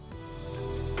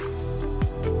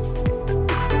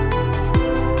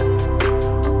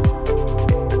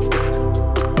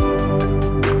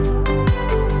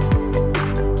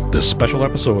This special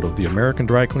episode of the American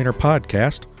Dry Cleaner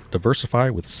Podcast,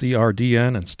 Diversify with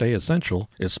CRDN and Stay Essential,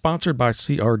 is sponsored by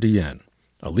CRDN,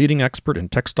 a leading expert in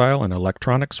textile and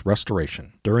electronics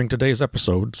restoration. During today's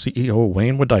episode, CEO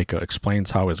Wayne Wadika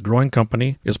explains how his growing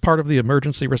company is part of the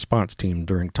emergency response team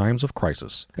during times of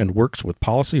crisis and works with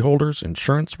policyholders,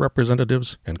 insurance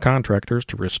representatives, and contractors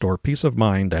to restore peace of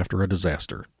mind after a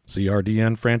disaster.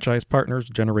 CRDN franchise partners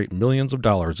generate millions of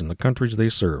dollars in the countries they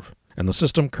serve, and the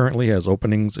system currently has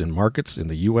openings in markets in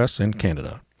the U.S. and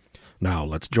Canada. Now,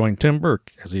 let's join Tim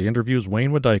Burke as he interviews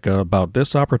Wayne Wadika about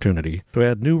this opportunity to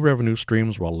add new revenue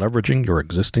streams while leveraging your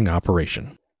existing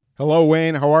operation. Hello,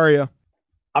 Wayne. How are you?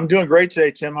 I'm doing great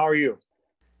today, Tim. How are you?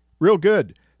 Real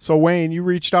good. So, Wayne, you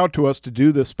reached out to us to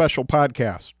do this special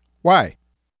podcast. Why?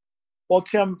 Well,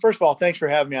 Tim, first of all, thanks for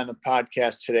having me on the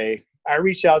podcast today. I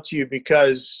reached out to you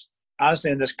because,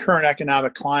 honestly, in this current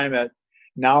economic climate,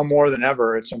 now more than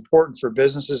ever, it's important for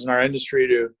businesses in our industry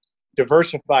to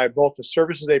diversify both the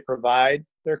services they provide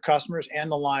their customers and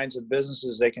the lines of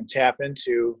businesses they can tap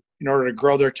into in order to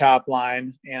grow their top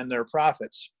line and their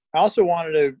profits. I also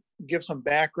wanted to give some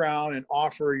background and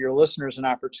offer your listeners an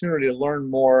opportunity to learn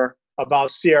more about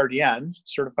CRDN,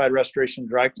 Certified Restoration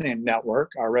Dry Cleaning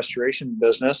Network, our restoration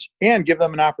business, and give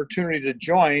them an opportunity to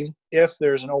join if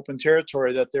there's an open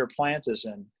territory that their plant is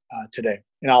in today.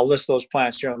 And I'll list those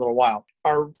plants here in a little while.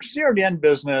 Our CRDN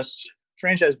business,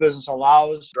 franchise business,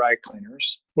 allows dry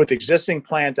cleaners with existing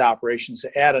plant operations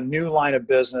to add a new line of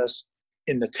business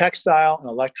in the textile and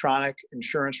electronic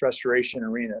insurance restoration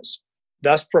arenas,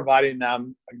 thus providing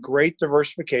them a great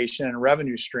diversification and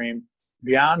revenue stream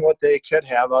beyond what they could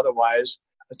have otherwise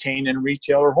attained in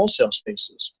retail or wholesale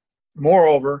spaces.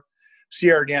 Moreover,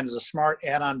 CRDN is a smart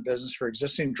add-on business for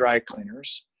existing dry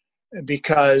cleaners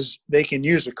because they can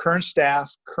use the current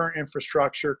staff, current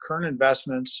infrastructure, current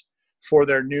investments for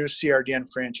their new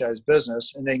CRDN franchise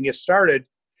business, and they can get started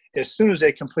as soon as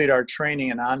they complete our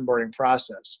training and onboarding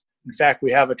process. In fact,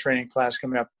 we have a training class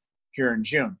coming up here in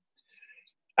June.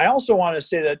 I also want to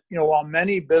say that, while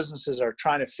many businesses are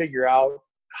trying to figure out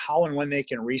how and when they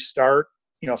can restart,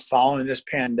 following this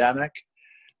pandemic,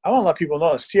 I want to let people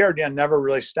know that CRDN never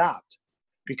really stopped.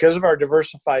 Because of our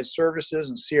diversified services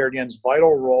and CRDN's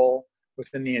vital role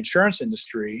within the insurance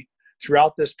industry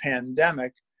throughout this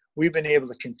pandemic, we've been able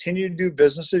to continue to do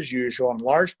business as usual in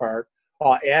large part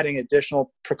while adding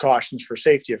additional precautions for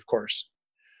safety, of course.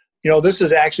 This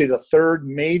is actually the third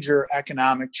major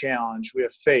economic challenge we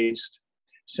have faced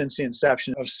since the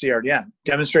inception of CRDN,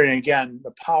 demonstrating again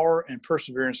the power and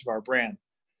perseverance of our brand.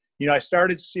 I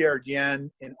started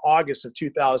CRDN in August of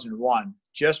 2001,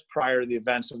 just prior to the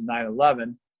events of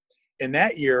 9/11. In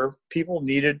that year, people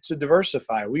needed to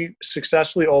diversify. We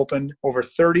successfully opened over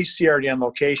 30 CRDN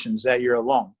locations that year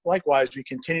alone. Likewise, we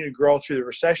continue to grow through the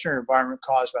recessionary environment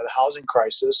caused by the housing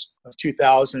crisis of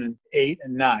 2008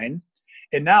 and 9.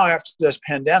 And now, after this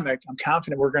pandemic, I'm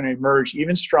confident we're going to emerge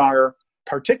even stronger,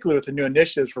 particularly with the new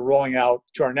initiatives we're rolling out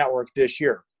to our network this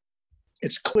year.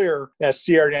 It's clear that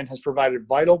CRDN has provided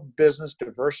vital business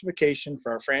diversification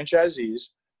for our franchisees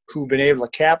who've been able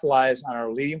to capitalize on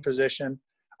our leading position,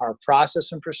 our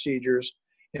process and procedures,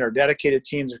 and our dedicated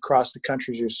teams across the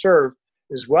countries we serve,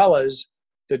 as well as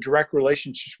the direct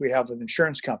relationships we have with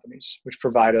insurance companies, which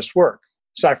provide us work.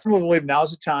 So I firmly believe now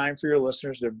is the time for your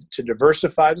listeners to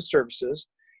diversify the services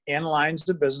and lines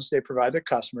of business they provide their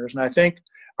customers. And I think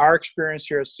our experience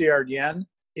here at CRDN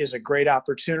is a great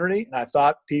opportunity, and I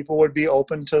thought people would be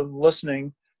open to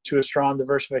listening to a strong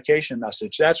diversification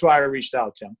message. That's why I reached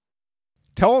out, Tim.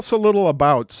 Tell us a little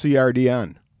about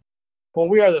CRDN. Well,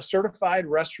 we are the Certified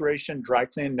Restoration Dry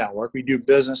Cleaning Network. We do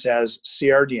business as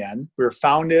CRDN. We were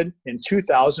founded in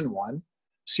 2001.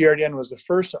 CRDN was the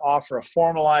first to offer a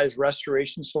formalized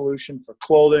restoration solution for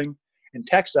clothing and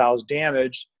textiles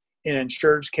damaged in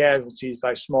insured casualties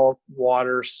by smoke,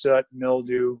 water, soot,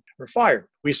 mildew, or fire.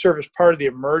 We serve as part of the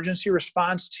emergency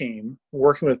response team,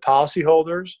 working with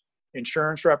policyholders,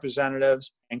 insurance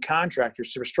representatives, and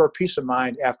contractors to restore peace of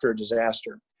mind after a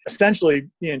disaster. Essentially,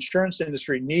 the insurance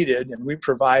industry needed, and we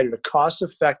provided, a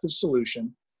cost-effective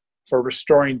solution for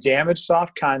restoring damaged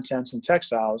soft contents and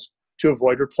textiles to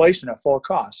avoid replacement at full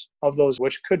cost of those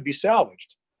which could be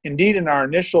salvaged. Indeed, in our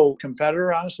initial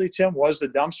competitor, honestly, Tim, was the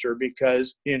dumpster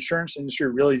because the insurance industry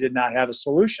really did not have a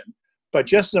solution. But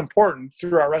just as important,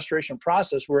 through our restoration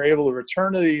process, we were able to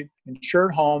return to the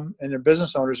insured home and their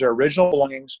business owners their original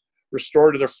belongings,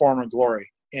 restored to their former glory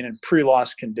and in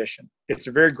pre-loss condition. It's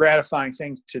a very gratifying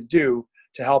thing to do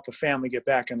to help a family get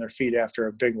back on their feet after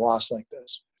a big loss like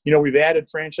this. We've added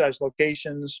franchise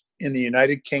locations in the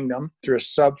United Kingdom through a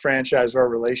sub-franchisor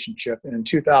relationship. And in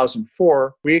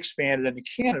 2004, we expanded into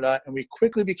Canada, and we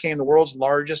quickly became the world's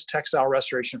largest textile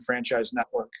restoration franchise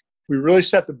network. We really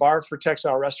set the bar for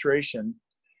textile restoration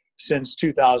since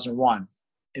 2001.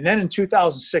 And then in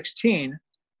 2016,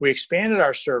 we expanded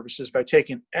our services by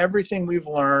taking everything we've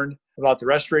learned about the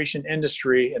restoration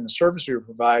industry and the service we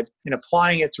provide and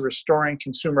applying it to restoring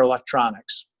consumer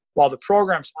electronics. While the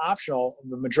program's optional,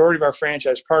 the majority of our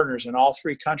franchise partners in all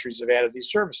 3 countries have added these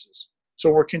services. So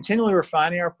we're continually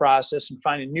refining our process and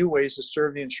finding new ways to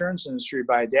serve the insurance industry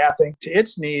by adapting to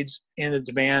its needs and the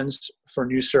demands for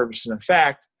new services. In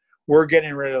fact, we're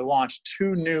getting ready to launch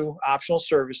 2 new optional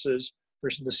services for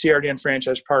the CRDN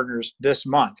franchise partners this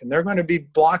month. And they're going to be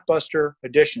blockbuster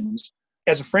additions.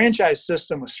 As a franchise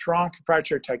system with strong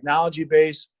proprietary technology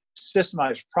base,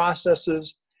 systemized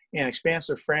processes, and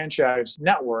expansive franchise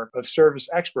network of service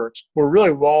experts, we're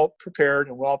really well prepared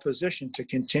and well positioned to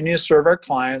continue to serve our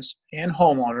clients and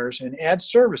homeowners and add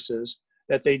services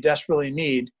that they desperately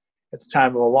need at the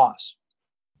time of a loss.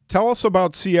 Tell us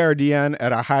about CRDN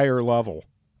at a higher level,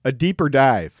 a deeper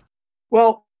dive.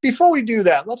 Well, before we do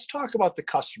that, let's talk about the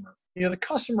customer. The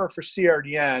customer for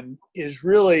CRDN is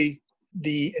really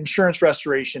the insurance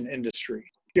restoration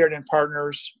industry. CRDN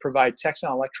partners provide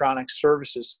textile and electronic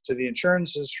services to the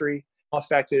insurance industry,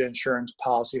 affected insurance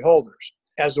policyholders.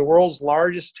 As the world's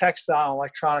largest textile and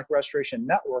electronic restoration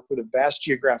network with a vast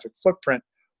geographic footprint,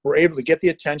 we're able to get the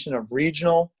attention of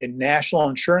regional and national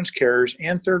insurance carriers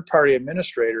and third-party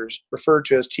administrators, referred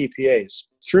to as TPAs.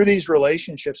 Through these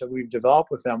relationships that we've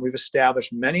developed with them, we've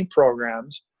established many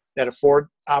programs that afford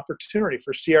opportunity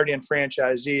for CRDN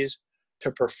franchisees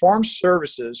to perform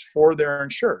services for their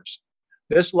insurers.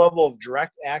 This level of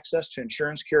direct access to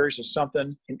insurance carriers is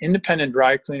something an independent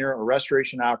dry cleaner or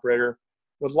restoration operator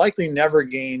would likely never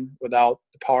gain without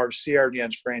the power of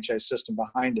CRDN's franchise system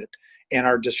behind it and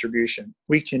our distribution.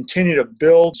 We continue to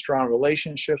build strong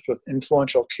relationships with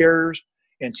influential carriers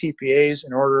and TPAs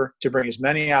in order to bring as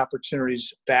many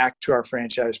opportunities back to our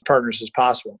franchise partners as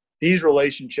possible. These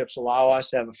relationships allow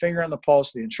us to have a finger on the pulse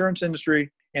of the insurance industry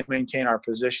and maintain our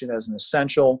position as an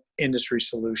essential industry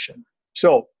solution.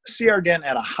 So CRDN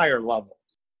at a higher level.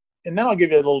 And then I'll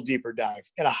give you a little deeper dive.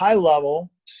 At a high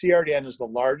level, CRDN is the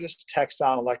largest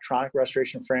textile and electronic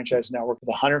restoration franchise network with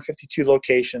 152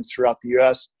 locations throughout the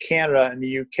US, Canada, and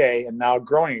the UK, and now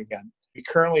growing again. We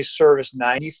currently service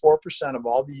 94% of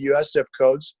all the US zip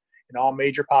codes and all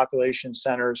major population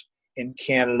centers in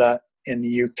Canada and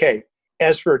the UK.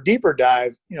 As for a deeper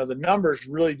dive, the numbers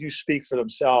really do speak for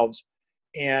themselves.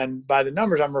 And by the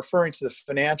numbers, I'm referring to the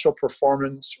financial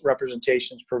performance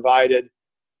representations provided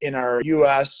in our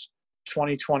U.S.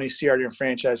 2020 CRDN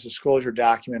franchise disclosure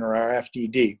document, or our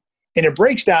FDD. And it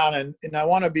breaks down, and I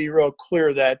want to be real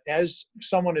clear that as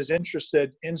someone is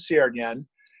interested in CRDN,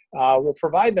 we'll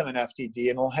provide them an FDD,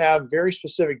 and we'll have very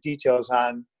specific details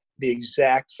on the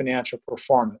exact financial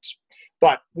performance.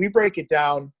 But we break it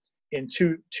down in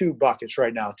two buckets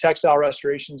right now: textile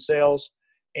restoration sales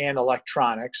and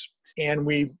electronics. And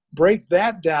we break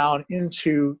that down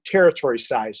into territory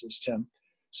sizes, Tim.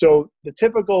 So the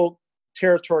typical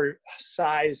territory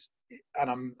size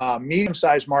on a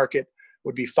medium-sized market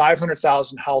would be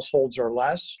 500,000 households or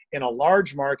less, and a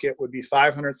large market would be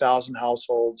 500,000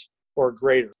 households or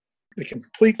greater. The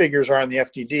complete figures are on the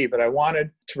FDD, but I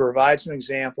wanted to provide some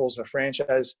examples of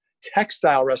franchise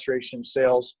textile restoration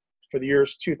sales for the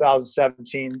years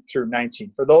 2017 through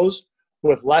 19. For those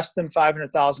with less than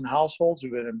 500,000 households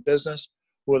who've been in business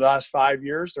with us 5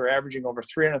 years, they're averaging over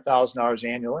 $300,000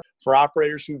 annually. For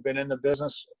operators who've been in the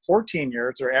business 14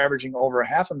 years, they're averaging over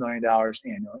 $500,000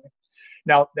 annually.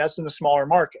 Now, that's in the smaller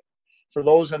market. For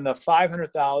those in the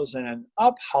 500,000 and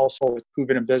up household who've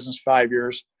been in business 5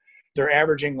 years, they're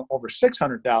averaging over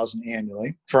 $600,000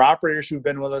 annually. For operators who've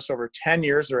been with us over 10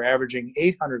 years, they're averaging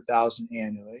 $800,000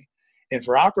 annually. And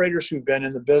for operators who've been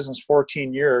in the business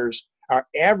 14 years, are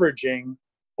averaging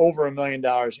over $1 million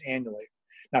annually.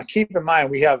 Now, keep in mind,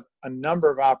 we have a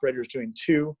number of operators doing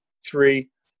 2, 3,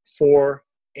 4,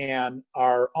 and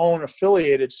our own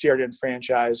affiliated CRDN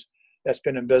franchise that's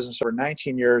been in business over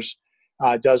 19 years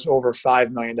does over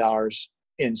 $5 million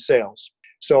in sales.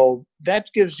 So that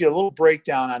gives you a little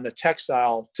breakdown on the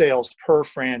textile sales per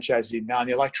franchisee. Now, on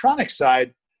the electronic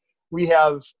side, we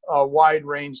have a wide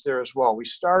range there as well. We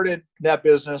started that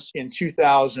business in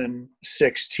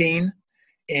 2016,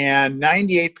 and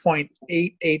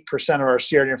 98.88% of our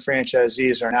CRDN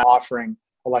franchisees are now offering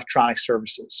electronic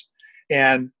services.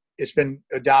 And it's been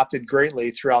adopted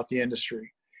greatly throughout the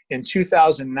industry. In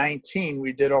 2019,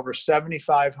 we did over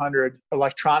 7,500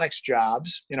 electronics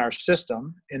jobs in our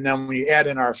system. And then when you add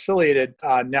in our affiliated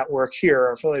network here,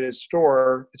 our affiliated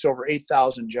store, it's over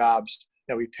 8,000 jobs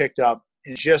that we picked up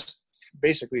in just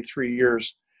basically 3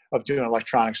 years of doing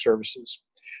electronic services.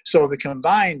 So the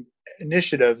combined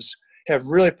initiatives have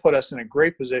really put us in a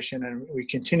great position, and we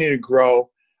continue to grow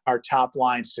our top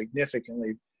line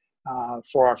significantly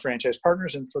for our franchise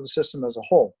partners and for the system as a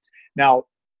whole. Now,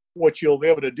 what you'll be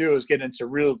able to do is get into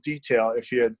real detail if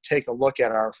you take a look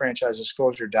at our franchise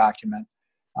disclosure document,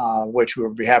 which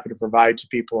we'll be happy to provide to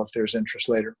people if there's interest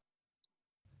later.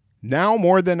 Now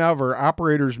more than ever,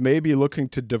 operators may be looking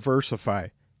to diversify.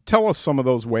 Tell us some of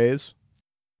those ways.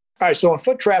 All right, so when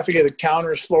foot traffic at the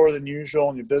counter is slower than usual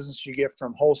and the business you get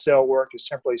from wholesale work is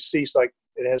simply ceased like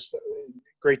it has a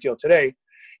great deal today,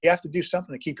 you have to do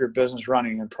something to keep your business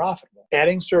running and profitable.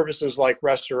 Adding services like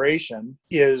restoration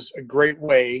is a great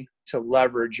way to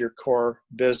leverage your core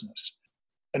business.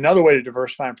 Another way to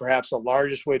diversify, and perhaps the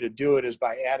largest way to do it, is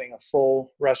by adding a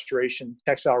full restoration,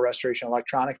 textile restoration,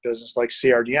 electronic business like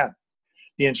CRDN.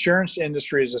 The insurance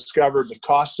industry has discovered the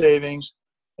cost savings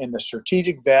and the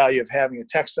strategic value of having a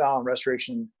textile and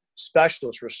restoration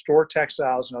specialist restore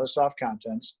textiles and other soft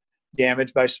contents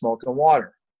damaged by smoke and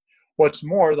water. What's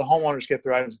more, the homeowners get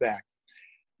their items back.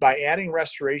 By adding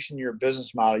restoration to your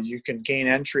business model, you can gain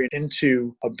entry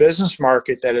into a business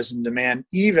market that is in demand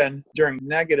even during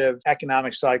negative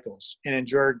economic cycles and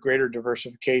enjoy greater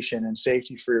diversification and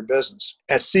safety for your business.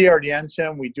 At CRDN,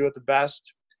 Tim, we do it the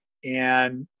best,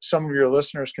 and some of your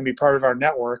listeners can be part of our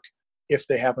network if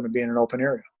they happen to be in an open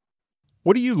area.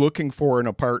 What are you looking for in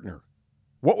a partner?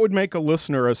 What would make a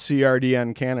listener a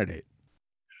CRDN candidate?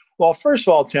 Well, first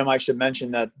of all, Tim, I should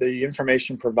mention that the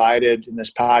information provided in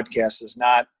this podcast is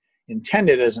not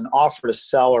intended as an offer to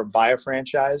sell or buy a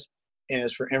franchise, and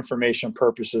is for information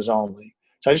purposes only.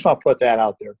 So I just want to put that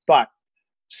out there. But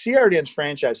CRDN's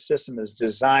franchise system is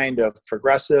designed of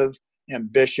progressive,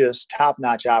 ambitious,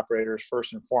 top-notch operators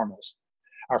first and foremost.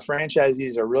 Our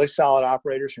franchisees are really solid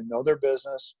operators who know their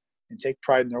business and take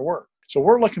pride in their work. So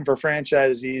we're looking for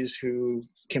franchisees who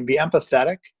can be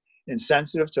empathetic and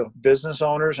sensitive to business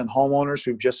owners and homeowners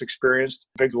who've just experienced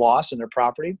big loss in their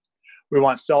property. We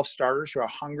want self-starters who are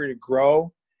hungry to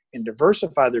grow and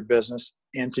diversify their business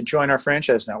and to join our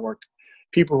franchise network.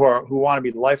 People who want to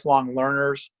be lifelong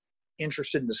learners,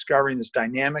 interested in discovering this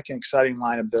dynamic and exciting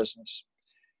line of business.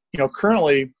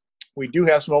 Currently, we do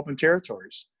have some open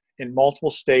territories in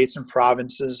multiple states and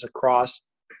provinces across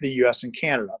the U.S. and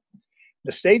Canada.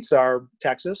 The states are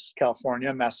Texas,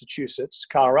 California, Massachusetts,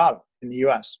 Colorado in the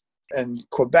U.S., and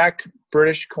Quebec,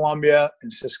 British Columbia,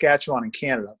 and Saskatchewan in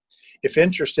Canada. If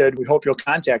interested, we hope you'll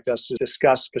contact us to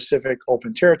discuss specific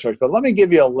open territories. But let me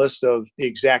give you a list of the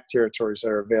exact territories that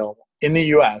are available. In the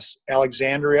U.S.,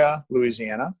 Alexandria,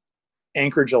 Louisiana,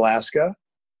 Anchorage, Alaska,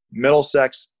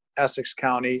 Middlesex, Essex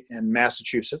County, and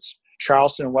Massachusetts,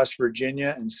 Charleston, West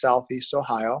Virginia, and Southeast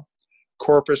Ohio,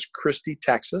 Corpus Christi,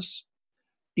 Texas,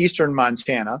 Eastern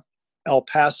Montana, El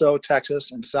Paso,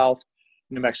 Texas, and South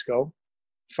New Mexico,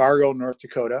 Fargo, North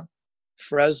Dakota,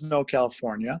 Fresno,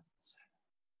 California,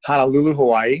 Honolulu,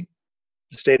 Hawaii,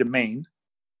 the state of Maine,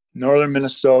 northern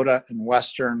Minnesota, and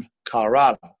western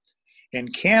Colorado. In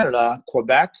Canada,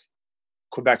 Quebec,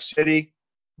 Quebec City,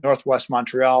 northwest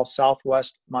Montreal,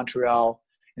 southwest Montreal,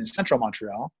 and central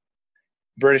Montreal,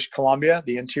 British Columbia,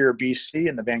 the interior BC,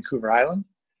 and the Vancouver Island,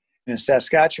 and in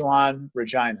Saskatchewan,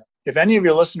 Regina. If any of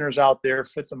your listeners out there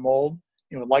fit the mold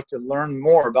and would like to learn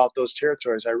more about those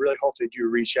territories, I really hope that you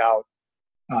reach out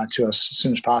to us as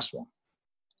soon as possible.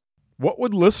 What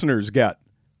would listeners get?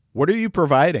 What are you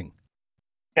providing?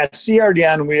 At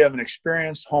CRDN, we have an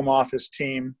experienced home office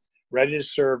team ready to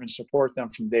serve and support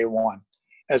them from day one.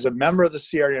 As a member of the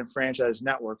CRDN franchise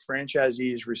network,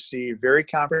 franchisees receive very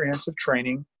comprehensive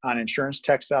training on insurance,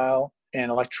 textile, and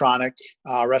electronic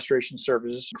restoration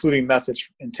services, including methods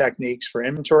and techniques for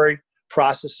inventory,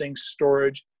 processing,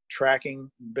 storage, tracking,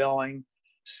 billing,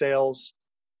 sales,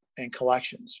 and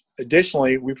collections.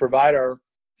 Additionally, we provide our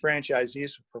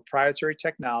franchisees with proprietary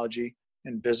technology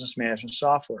and business management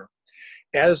software.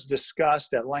 As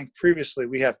discussed at length previously,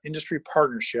 we have industry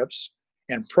partnerships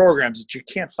and programs that you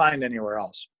can't find anywhere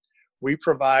else. We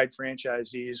provide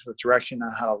franchisees with direction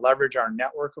on how to leverage our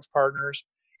network of partners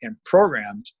and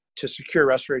programs to secure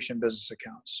restoration business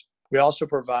accounts. We also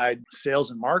provide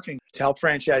sales and marketing to help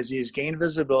franchisees gain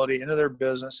visibility into their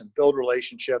business and build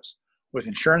relationships with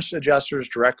insurance adjusters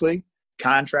directly,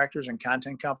 contractors and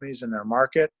content companies in their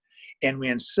market, and we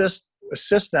assist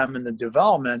them in the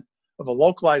development of a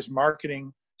localized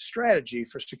marketing strategy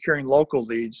for securing local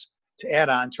leads to add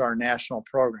on to our national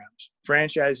programs.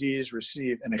 Franchisees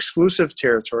receive an exclusive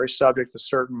territory subject to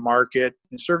certain market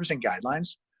and servicing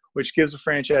guidelines, which gives the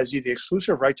franchisee the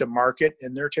exclusive right to market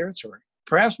in their territory.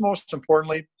 Perhaps most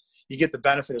importantly, you get the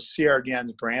benefit of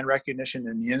CRDN's brand recognition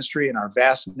in the industry and our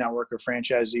vast network of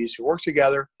franchisees who work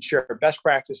together and share best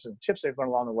practices and tips they've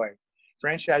learned along the way.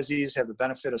 Franchisees have the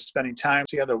benefit of spending time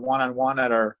together one-on-one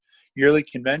at our yearly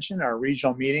convention, our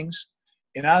regional meetings.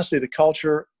 And honestly, the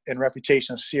culture and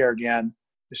reputation of CRDN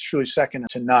is truly second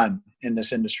to none in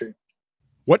this industry.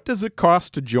 What does it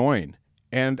cost to join?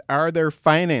 And are there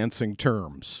financing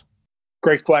terms?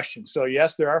 Great question. So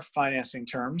yes, there are financing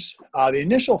terms. The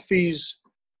initial fees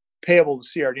payable to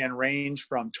CRDN range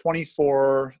from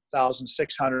 $24,600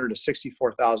 to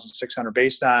 $64,600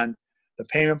 based on the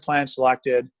payment plan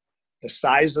selected, the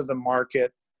size of the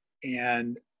market,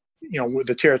 and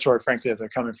the territory, frankly, that they're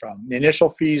coming from. The initial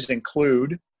fees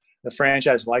include the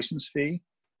franchise license fee,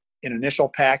 an initial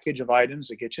package of items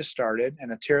that get you started,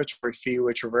 and a territory fee,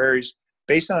 which varies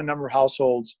based on the number of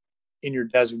households in your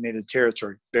designated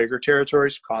territory. Bigger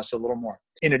territories cost a little more.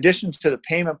 In addition to the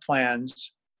payment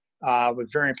plans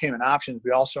with varying payment options,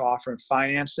 we also offer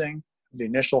financing the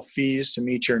initial fees to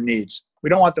meet your needs.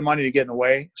 We don't want the money to get in the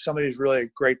way. If somebody's really a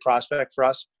great prospect for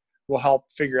us, we'll help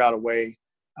figure out a way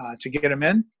to get them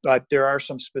in. But there are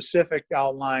some specific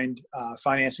outlined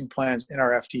financing plans in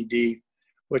our FTD,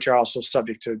 which are also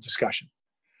subject to discussion.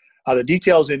 The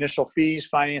details, the initial fees,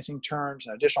 financing terms,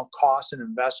 and additional costs and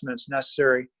investments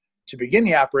necessary to begin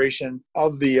the operation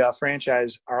of the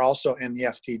franchise are also in the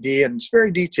FTD, and it's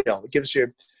very detailed. It gives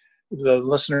you, the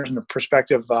listeners and the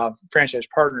prospective franchise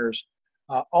partners,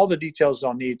 all the details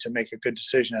they'll need to make a good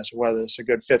decision as to whether it's a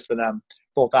good fit for them,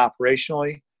 both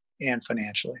operationally and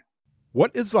financially.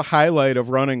 What is the highlight of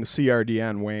running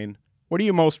CRDN, Wayne? What are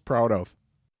you most proud of?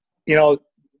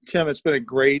 Tim, it's been a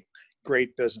great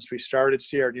business. We started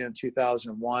CRDN in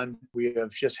 2001. We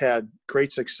have just had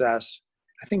great success.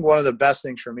 I think one of the best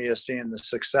things for me is seeing the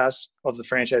success of the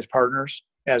franchise partners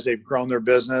as they've grown their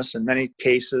business. In many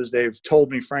cases, they've told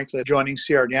me, frankly, that joining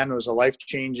CRDN was a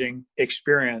life-changing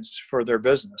experience for their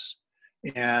business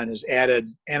and has added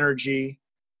energy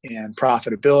and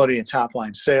profitability and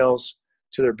top-line sales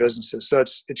to their businesses. So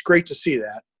it's great to see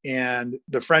that. And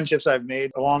the friendships I've made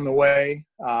along the way,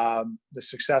 the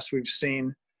success we've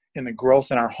seen in the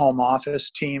growth in our home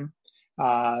office team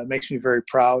makes me very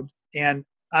proud. And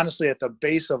honestly, at the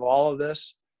base of all of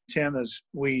this, Tim, is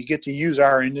we get to use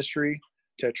our industry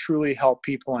to truly help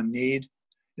people in need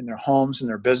in their homes and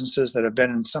their businesses that have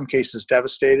been, in some cases,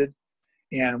 devastated.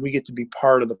 And we get to be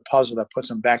part of the puzzle that puts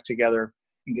them back together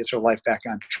and gets their life back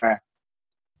on track.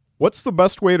 What's the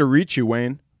best way to reach you,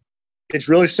 Wayne? It's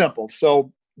really simple.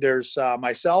 So there's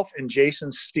myself and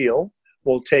Jason Steele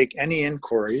will take any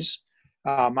inquiries.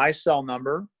 My cell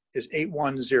number is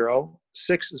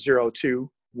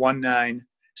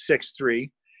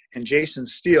 810-602-1963. And Jason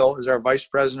Steele is our Vice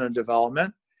President of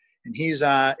Development. And he's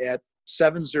at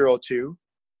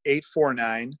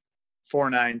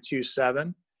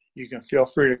 702-849-4927. You can feel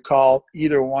free to call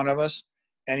either one of us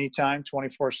anytime,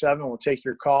 24/7. We'll take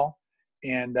your call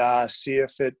and see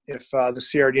if the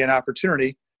CRDN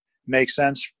opportunity makes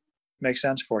sense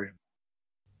for you.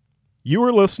 You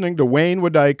are listening to Wayne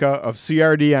Wadika of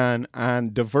CRDN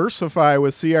on Diversify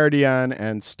with CRDN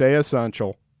and Stay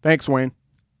Essential. Thanks, Wayne.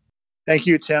 Thank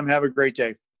you, Tim. Have a great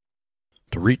day.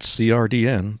 To reach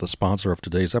CRDN, the sponsor of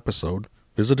today's episode,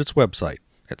 visit its website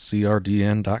at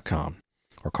crdn.com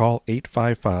or call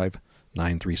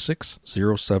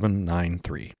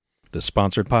 855-936-0793. This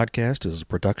sponsored podcast is a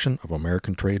production of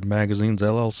American Trade Magazines,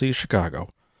 LLC, Chicago,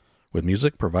 with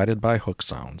music provided by Hook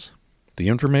Sounds. The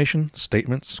information,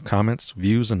 statements, comments,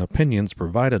 views, and opinions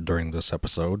provided during this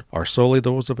episode are solely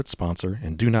those of its sponsor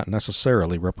and do not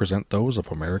necessarily represent those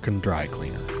of American Dry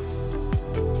Cleaner.